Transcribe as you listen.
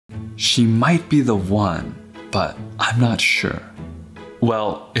she might be the one, but I'm not sure.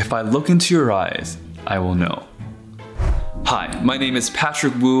 Well, if I look into your eyes, I will know. Hi, my name is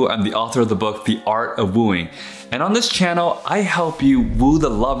Patrick Wu. I'm the author of the book, The Art of Wooing. And on this channel, I help you woo the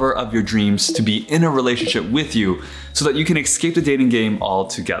lover of your dreams to be in a relationship with you so that you can escape the dating game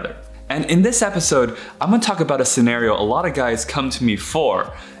altogether. And in this episode, I'm gonna talk about a scenario a lot of guys come to me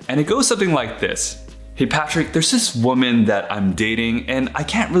for, and it goes something like this. Hey Patrick, there's this woman that I'm dating and I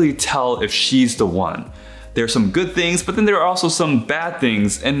can't really tell if she's the one. There's some good things, but then there are also some bad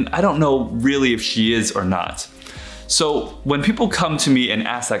things, and I don't know really if she is or not. So when people come to me and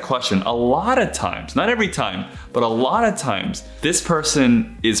ask that question, a lot of times, not every time, but a lot of times, this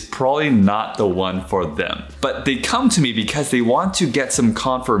person is probably not the one for them. But they come to me because they want to get some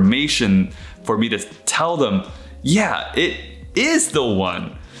confirmation for me to tell them, yeah, it is the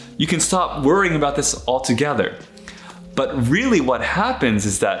one. You can stop worrying about this altogether. But really what happens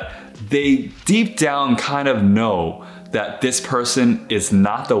is that they deep down kind of know that this person is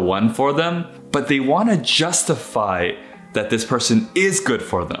not the one for them, but they want to justify that this person is good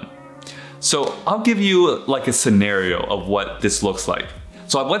for them. So I'll give you like a scenario of what this looks like.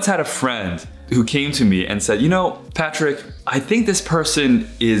 So I once had a friend who came to me and said, you know, Patrick, I think this person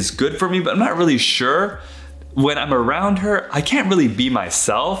is good for me, but I'm not really sure. When I'm around her, I can't really be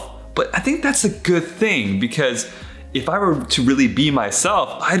myself, but I think that's a good thing because if I were to really be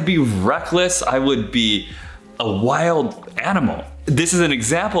myself, I'd be reckless, I would be a wild animal. This is an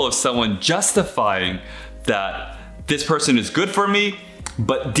example of someone justifying that this person is good for me,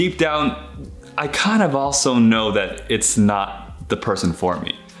 but deep down, I kind of also know that it's not the person for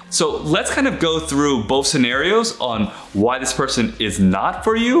me. So let's kind of go through both scenarios on why this person is not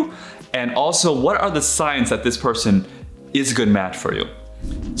for you, and also what are the signs that this person is a good match for you.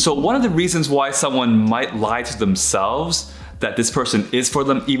 So one of the reasons why someone might lie to themselves that this person is for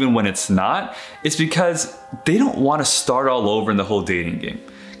them even when it's not, is because they don't want to start all over in the whole dating game.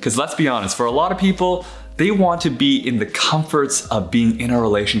 Because let's be honest, for a lot of people, they want to be in the comforts of being in a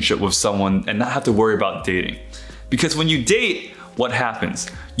relationship with someone and not have to worry about dating. Because when you date, what happens?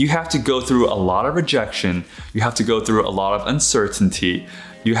 You have to go through a lot of rejection, you have to go through a lot of uncertainty,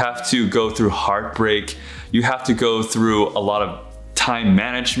 you have to go through heartbreak, you have to go through a lot of time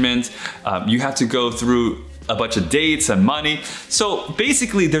management, you have to go through a bunch of dates and money. So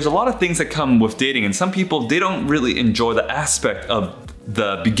basically there's a lot of things that come with dating, and some people, they don't really enjoy the aspect of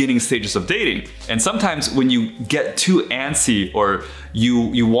the beginning stages of dating. And sometimes when you get too antsy or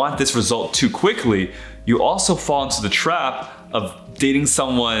you want this result too quickly, you also fall into the trap of dating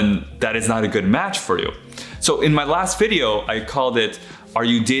someone that is not a good match for you. So in my last video, I called it, Are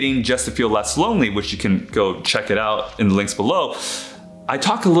You Dating Just to Feel Less Lonely? Which you can go check it out in the links below. I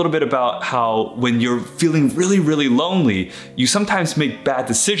talk a little bit about how when you're feeling really, really lonely, you sometimes make bad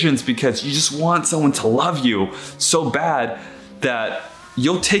decisions because you just want someone to love you so bad that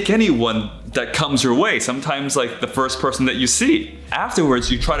you'll take anyone that comes your way, sometimes like the first person that you see.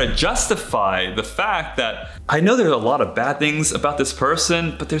 Afterwards, you try to justify the fact that I know there's a lot of bad things about this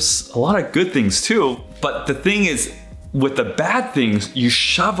person, but there's a lot of good things too. But the thing is, with the bad things, you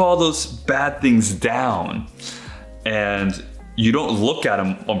shove all those bad things down and you don't look at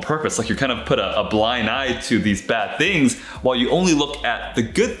them on purpose. Like you kind of put a blind eye to these bad things while you only look at the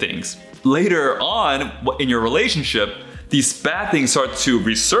good things. Later on in your relationship, these bad things start to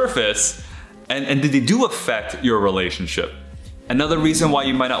resurface and they do affect your relationship. Another reason why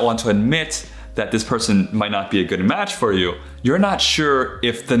you might not want to admit that this person might not be a good match for you, you're not sure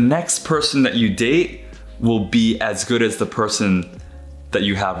if the next person that you date will be as good as the person that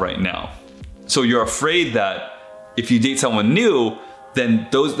you have right now. So you're afraid that if you date someone new, then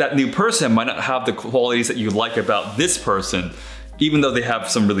that new person might not have the qualities that you like about this person, even though they have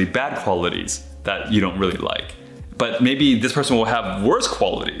some really bad qualities that you don't really like. But maybe this person will have worse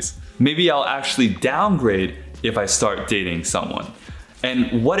qualities. Maybe I'll actually downgrade if I start dating someone.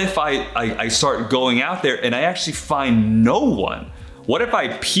 And what if I start going out there and I actually find no one? What if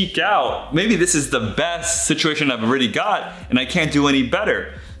I peek out? Maybe this is the best situation I've already got and I can't do any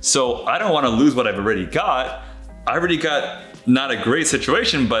better. So I don't want to lose what I've already got. I already got not a great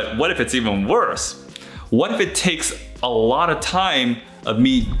situation, but what if it's even worse? What if it takes a lot of time of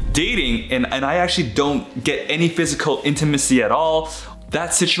me dating and I actually don't get any physical intimacy at all?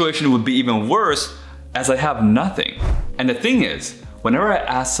 That situation would be even worse as I have nothing. And the thing is, whenever I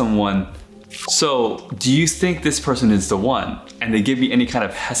ask someone, so do you think this person is the one? And they give me any kind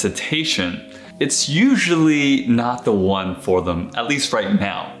of hesitation, it's usually not the one for them, at least right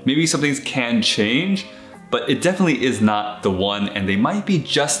now. Maybe some things can change, but it definitely is not the one, and they might be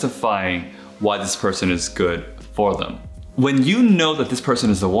justifying why this person is good for them. When you know that this person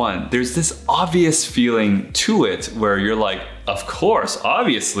is the one, there's this obvious feeling to it where you're like, of course,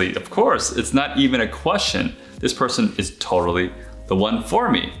 obviously, of course, it's not even a question. This person is totally the one for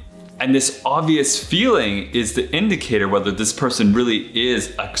me. And this obvious feeling is the indicator whether this person really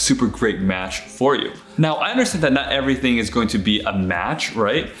is a super great match for you. Now, I understand that not everything is going to be a match,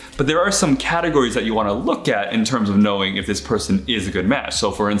 right? But there are some categories that you want to look at in terms of knowing if this person is a good match.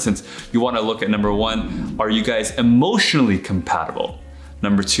 So for instance, you want to look at number one, are you guys emotionally compatible?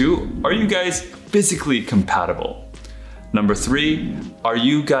 Number two, are you guys physically compatible? Number three, are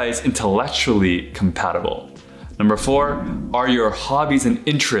you guys intellectually compatible? Number four, are your hobbies and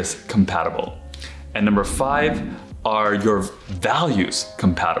interests compatible? And number five, are your values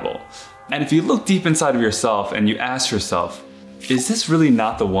compatible? And if you look deep inside of yourself and you ask yourself, is this really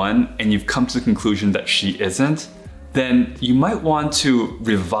not the one? And you've come to the conclusion that she isn't, then you might want to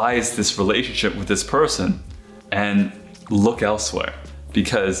revise this relationship with this person and look elsewhere,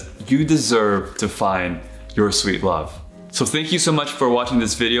 because you deserve to find your sweet love. So thank you so much for watching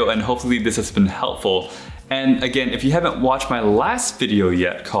this video, and hopefully this has been helpful. And again, if you haven't watched my last video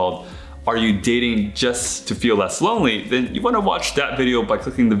yet called Are You Dating Just to Feel Less Lonely? Then you want to watch that video by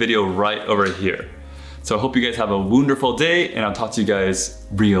clicking the video right over here. So I hope you guys have a wonderful day, and I'll talk to you guys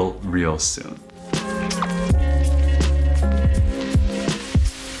real soon.